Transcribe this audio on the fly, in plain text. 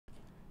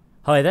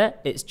Hi there,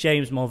 it's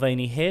James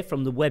Mulvaney here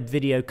from the Web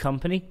Video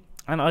Company,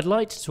 and I'd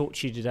like to talk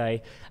to you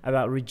today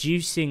about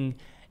reducing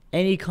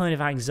any kind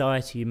of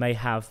anxiety you may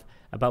have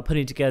about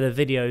putting together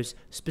videos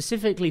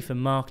specifically for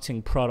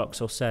marketing products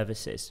or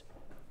services.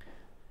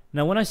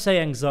 Now, when I say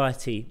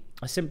anxiety,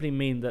 I simply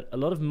mean that a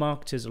lot of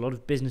marketers, a lot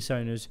of business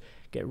owners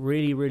get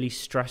really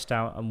stressed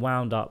out and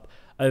wound up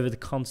over the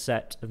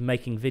concept of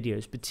making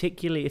videos,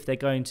 particularly if they're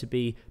going to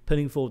be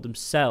putting forward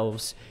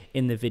themselves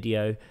in the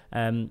video.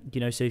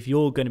 So if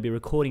you're going to be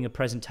recording a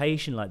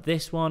presentation like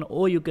this one,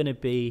 or you're going to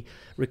be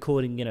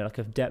recording, like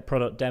a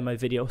product demo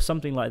video or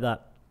something like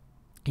that,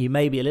 you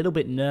may be a little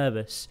bit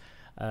nervous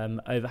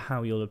over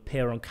how you'll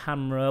appear on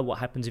camera, what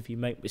happens if you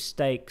make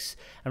mistakes.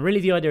 And really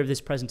the idea of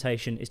this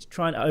presentation is to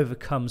try and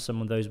overcome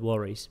some of those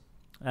worries.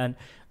 And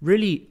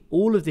really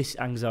all of this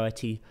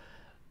anxiety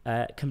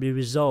can be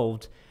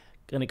resolved,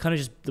 and it kind of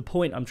just, the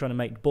point I'm trying to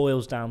make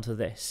boils down to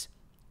this: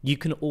 you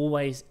can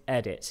always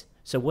edit.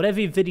 So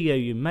whatever video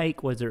you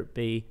make, whether it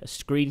be a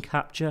screen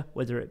capture,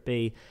 whether it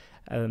be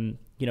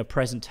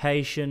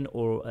presentation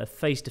or a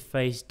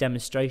face-to-face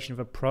demonstration of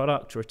a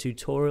product or a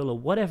tutorial or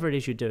whatever it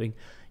is you're doing,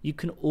 you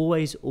can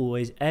always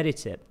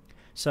edit it.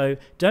 So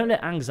don't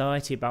let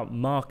anxiety about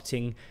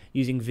marketing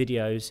using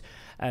videos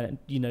and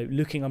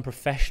looking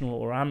unprofessional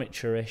or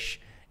amateurish,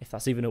 if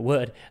that's even a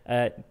word,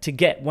 to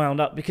get wound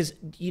up, because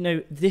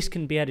this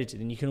can be edited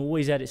and you can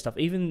always edit stuff.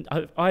 Even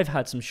I've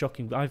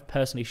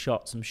personally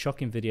shot some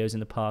shocking videos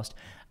in the past,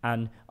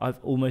 and I've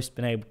almost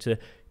been able to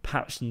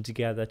patch them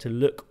together to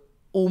look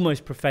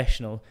almost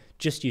professional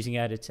just using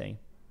editing.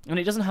 And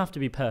it doesn't have to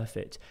be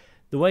perfect.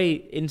 The way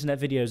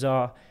internet videos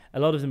are, a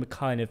lot of them are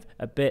kind of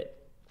a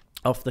bit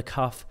off the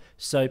cuff,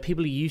 so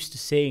people are used to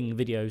seeing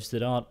videos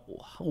that aren't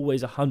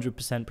always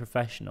 100%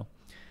 professional.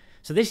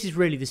 So this is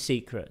really the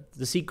secret.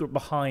 The secret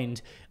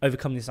behind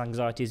overcoming this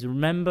anxiety is,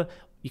 remember,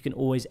 you can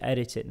always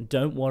edit it, and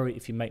don't worry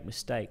if you make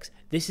mistakes.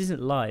 This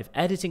isn't live.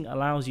 Editing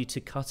allows you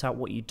to cut out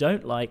what you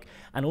don't like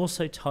and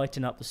also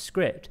tighten up the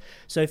script.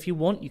 So if you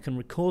want, you can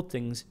record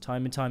things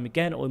time and time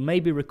again, or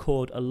maybe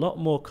record a lot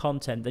more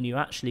content than you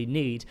actually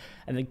need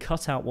and then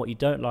cut out what you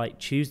don't like,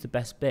 choose the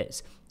best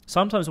bits.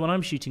 Sometimes when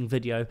I'm shooting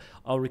video,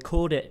 I'll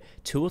record it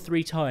 2 or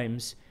 3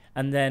 times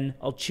and then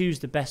I'll choose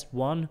the best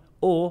one,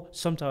 or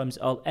sometimes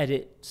I'll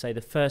edit, say, the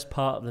first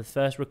part of the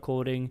first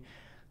recording,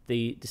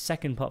 the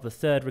second part of the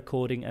third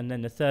recording, and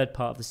then the third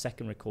part of the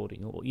second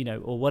recording,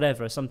 or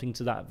whatever, something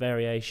to that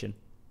variation.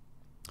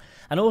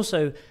 And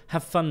also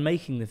have fun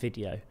making the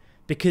video,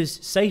 because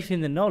safe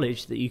in the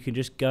knowledge that you can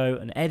just go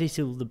and edit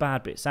all the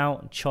bad bits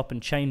out and chop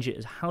and change it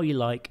as how you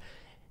like.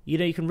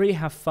 You can really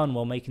have fun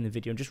while making the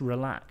video and just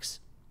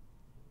relax.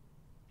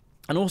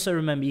 And also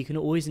remember, you can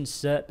always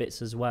insert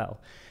bits as well.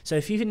 So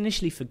if you've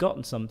initially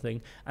forgotten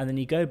something and then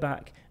you go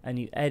back and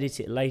you edit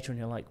it later and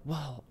you're like,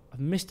 wow, I've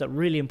missed that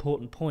really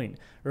important point,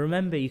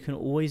 remember, you can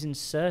always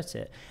insert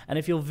it. And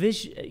if your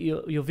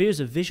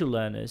viewers are visual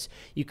learners,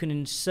 you can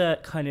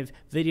insert kind of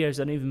videos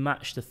that don't even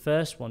match the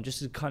first one,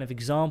 just as kind of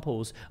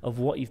examples of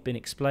what you've been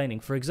explaining.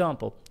 For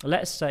example,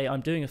 let's say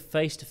I'm doing a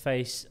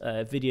face-to-face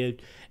video,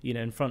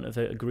 in front of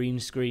a green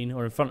screen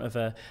or in front of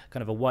a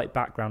kind of a white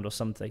background or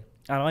something,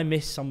 and I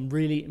miss some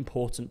really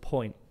important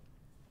point.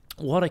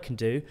 What I can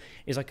do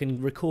is I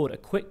can record a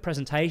quick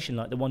presentation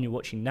like the one you're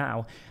watching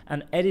now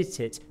and edit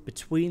it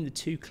between the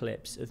 2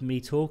 clips of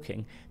me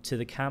talking to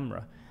the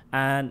camera.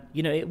 And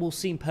it will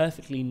seem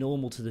perfectly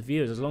normal to the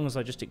viewers as long as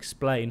I just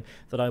explain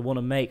that I want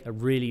to make a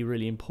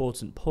really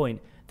important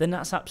point. Then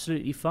that's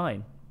absolutely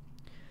fine.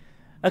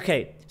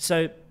 Okay,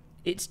 so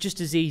it's just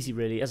as easy,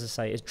 really, as I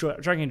say, as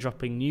dragging and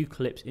dropping new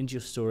clips into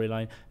your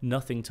storyline.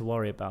 Nothing to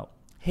worry about.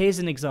 Here's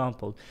an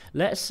example.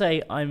 Let's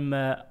say I'm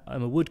a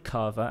wood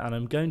carver and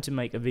I'm going to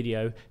make a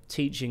video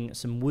teaching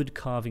some wood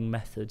carving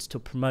methods to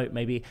promote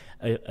maybe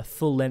a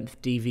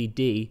full-length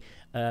DVD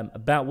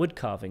about wood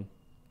carving.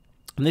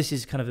 And this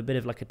is kind of a bit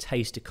of like a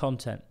taste of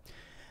content.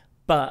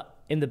 But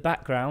in the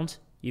background,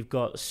 you've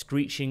got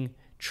screeching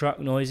truck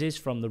noises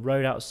from the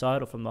road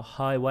outside or from the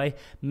highway.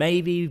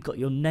 Maybe you've got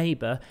your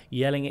neighbor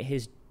yelling at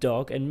his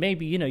dog, and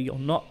maybe, you're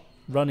not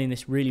running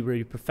this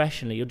really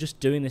professionally. You're just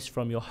doing this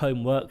from your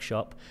home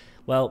workshop.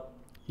 Well,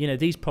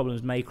 these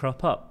problems may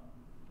crop up.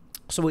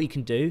 So what you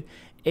can do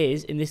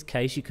is, in this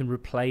case, you can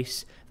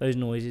replace those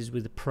noises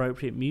with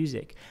appropriate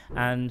music.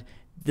 And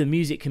the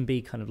music can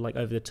be kind of like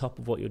over the top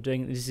of what you're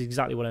doing. This is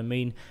exactly what I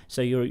mean.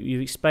 So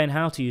you explain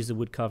how to use the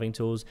wood carving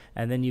tools,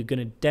 and then you're going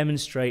to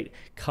demonstrate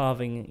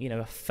carving,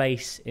 a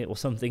face or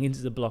something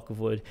into the block of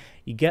wood.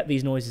 You get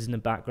these noises in the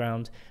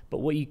background, but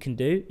what you can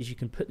do is you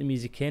can put the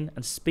music in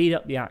and speed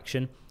up the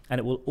action, and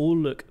it will all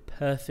look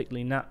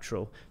perfectly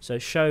natural. So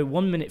show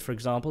 1 minute, for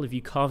example, of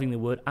you carving the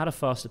wood at a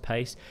faster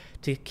pace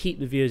to keep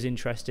the viewers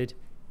interested.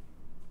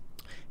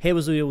 Here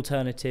was the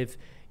alternative.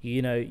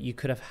 You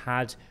could have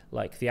had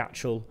like the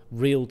actual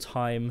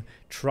real-time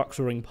trucks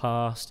roaring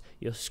past,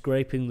 you're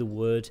scraping the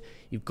wood,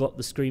 you've got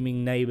the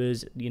screaming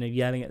neighbors,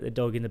 yelling at the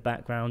dog in the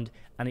background,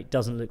 and it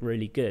doesn't look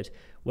really good.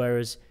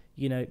 Whereas,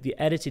 the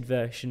edited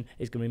version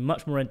is going to be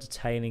much more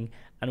entertaining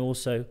and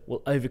also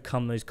will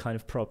overcome those kind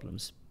of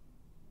problems.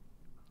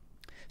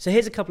 So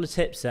here's a couple of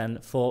tips then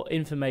for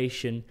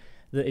information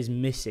that is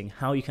missing,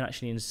 how you can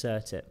actually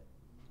insert it.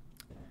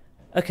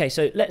 Okay,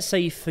 so let's say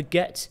you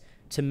forget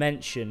to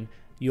mention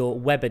your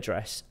web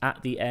address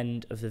at the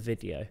end of the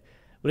video.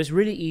 Well, it's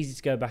really easy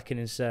to go back and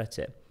insert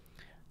it.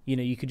 You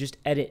know, you could just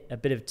edit a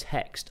bit of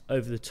text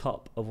over the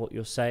top of what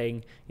you're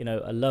saying, you know,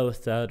 a lower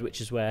third,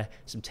 which is where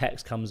some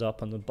text comes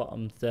up on the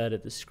bottom third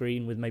of the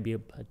screen with maybe a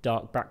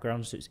dark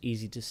background so it's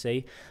easy to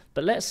see.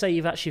 But let's say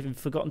you've actually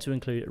forgotten to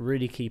include a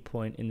really key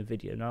point in the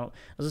video. Now,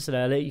 as I said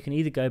earlier, you can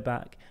either go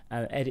back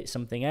and edit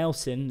something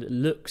else in that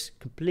looks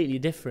completely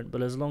different,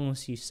 but as long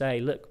as you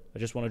say, look, I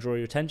just want to draw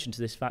your attention to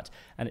this fact,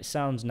 and it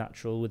sounds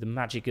natural with the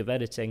magic of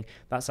editing,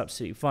 that's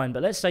absolutely fine.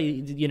 But let's say,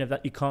 you know,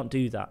 that you can't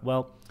do that.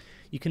 Well,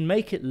 you can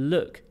make it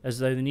look as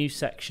though the new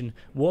section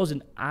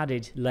wasn't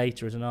added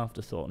later as an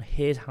afterthought. And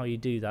here's how you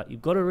do that.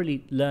 You've got to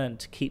really learn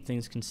to keep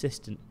things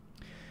consistent.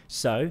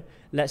 So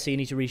let's say you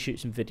need to reshoot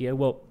some video.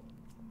 Well,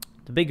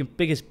 the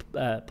biggest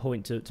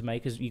point to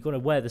make is you've got to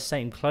wear the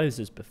same clothes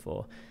as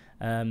before,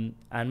 and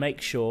make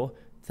sure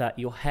that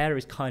your hair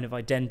is kind of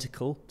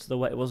identical to the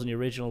way it was in the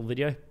original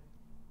video.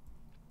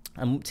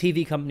 And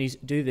TV companies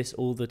do this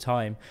all the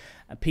time,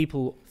 and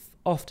people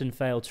often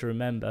fail to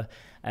remember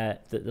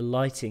that the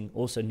lighting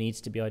also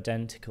needs to be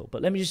identical.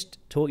 But let me just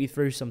talk you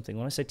through something.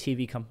 When I say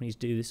TV companies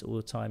do this all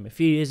the time, a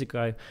few years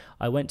ago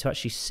I went to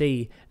actually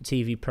see a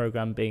TV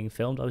program being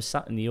filmed. I was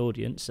sat in the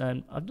audience,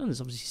 and I've done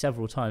this obviously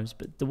several times,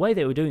 but the way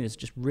they were doing this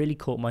just really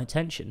caught my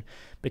attention,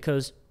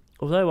 because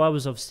although I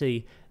was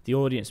obviously the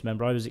audience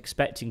member, I was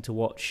expecting to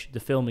watch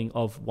the filming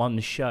of one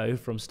show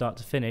from start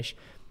to finish.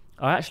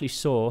 I actually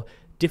saw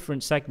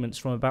different segments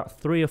from about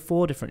 3 or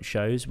 4 different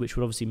shows, which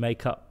would obviously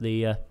make up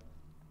the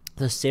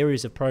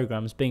series of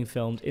programs being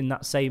filmed in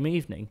that same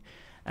evening.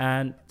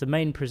 And the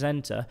main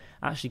presenter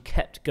actually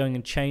kept going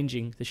and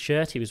changing the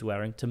shirt he was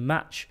wearing to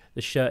match the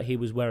shirt he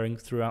was wearing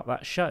throughout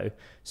that show.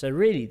 So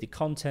really the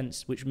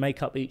contents which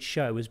make up each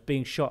show was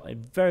being shot at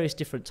various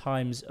different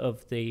times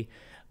of the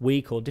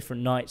week or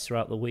different nights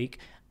throughout the week,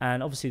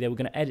 and obviously they were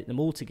going to edit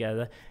them all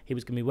together. He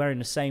was going to be wearing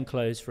the same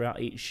clothes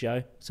throughout each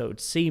show, so it would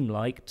seem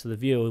like to the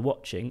viewer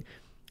watching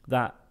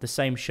that the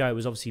same show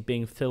was obviously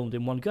being filmed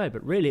in one go,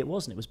 but really it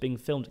wasn't. It was being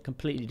filmed at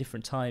completely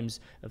different times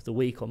of the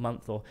week or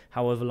month or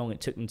however long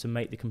it took them to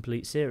make the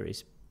complete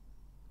series.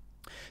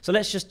 So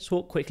let's just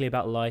talk quickly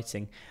about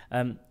lighting.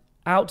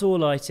 Outdoor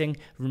lighting,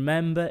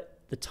 remember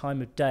the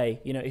time of day.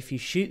 You know, if you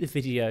shoot the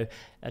video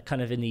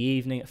kind of in the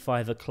evening at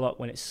 5 o'clock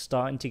when it's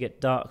starting to get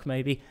dark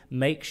maybe,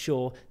 make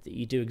sure that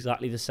you do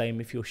exactly the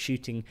same if you're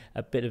shooting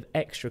a bit of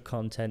extra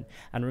content.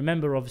 And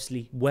remember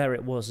obviously where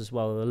it was as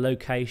well, the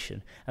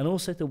location, and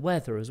also the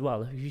weather as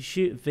well. If you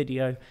shoot a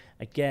video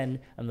again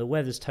and the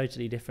weather's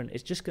totally different,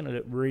 it's just going to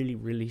look really,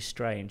 really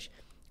strange.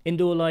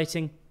 Indoor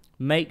lighting,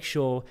 make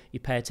sure you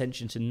pay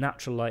attention to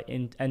natural light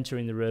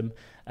entering the room,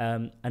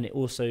 and it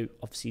also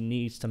obviously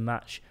needs to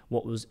match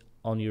what was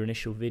on your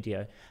initial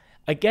video.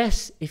 I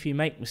guess if you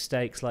make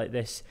mistakes like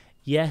this,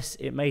 yes,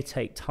 it may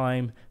take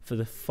time for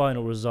the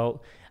final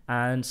result,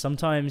 and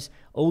sometimes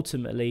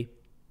ultimately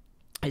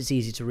it's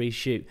easy to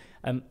reshoot.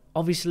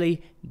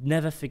 Obviously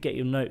never forget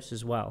your notes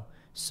as well.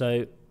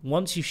 So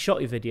once you've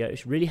shot your video,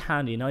 it's really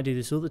handy, and I do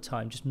this all the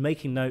time, just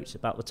making notes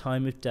about the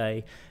time of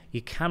day,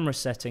 your camera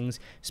settings,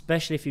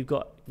 especially if you've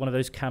got one of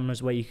those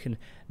cameras where you can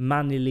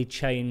manually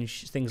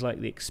change things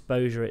like the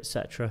exposure,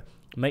 etc.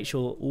 Make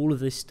sure all of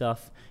this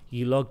stuff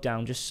you log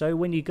down, just so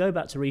when you go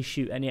back to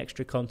reshoot any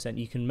extra content,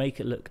 you can make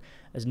it look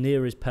as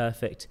near as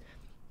perfect.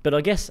 But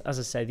I guess, as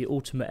I say, the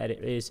ultimate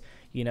edit is,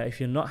 you know, if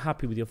you're not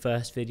happy with your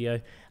first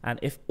video, and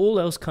if all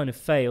else kind of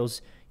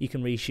fails, you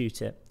can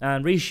reshoot it.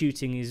 And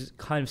reshooting is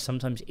kind of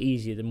sometimes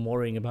easier than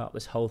worrying about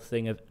this whole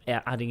thing of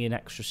adding in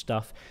extra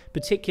stuff,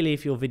 particularly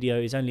if your video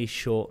is only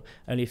short,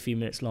 only a few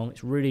minutes long.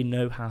 It's really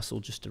no hassle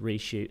just to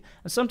reshoot.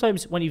 And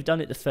sometimes when you've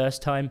done it the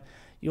first time,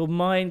 your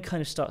mind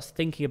kind of starts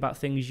thinking about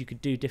things you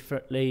could do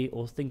differently,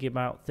 or thinking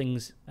about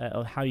things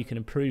or how you can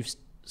improve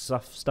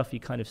stuff you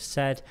kind of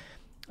said.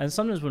 And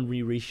sometimes when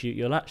we reshoot,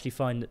 you'll actually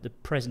find that the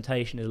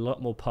presentation is a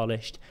lot more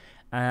polished,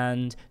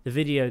 and the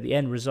video, the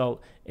end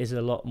result, is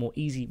a lot more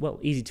easy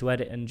to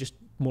edit, and just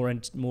more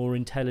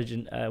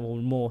intelligent or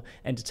more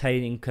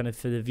entertaining kind of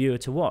for the viewer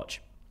to watch.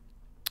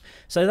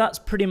 So that's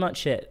pretty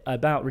much it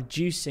about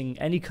reducing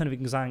any kind of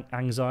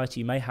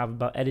anxiety you may have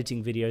about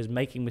editing videos,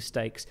 making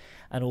mistakes,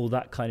 and all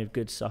that kind of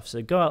good stuff.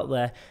 So go out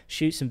there,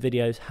 shoot some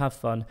videos, have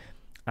fun,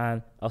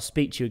 and I'll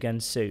speak to you again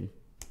soon.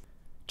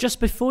 Just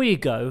before you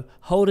go,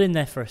 hold in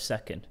there for a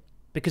second,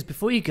 because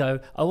before you go,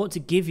 I want to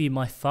give you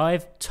my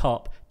 5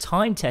 top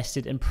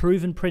time-tested and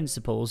proven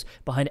principles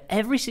behind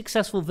every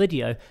successful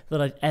video that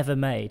I've ever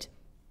made.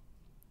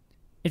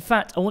 In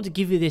fact, I want to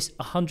give you this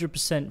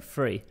 100%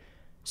 free.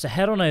 So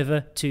head on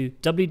over to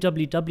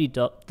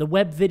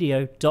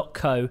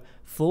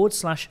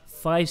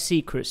www.thewebvideo.co/5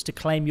 secrets to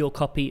claim your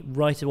copy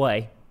right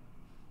away.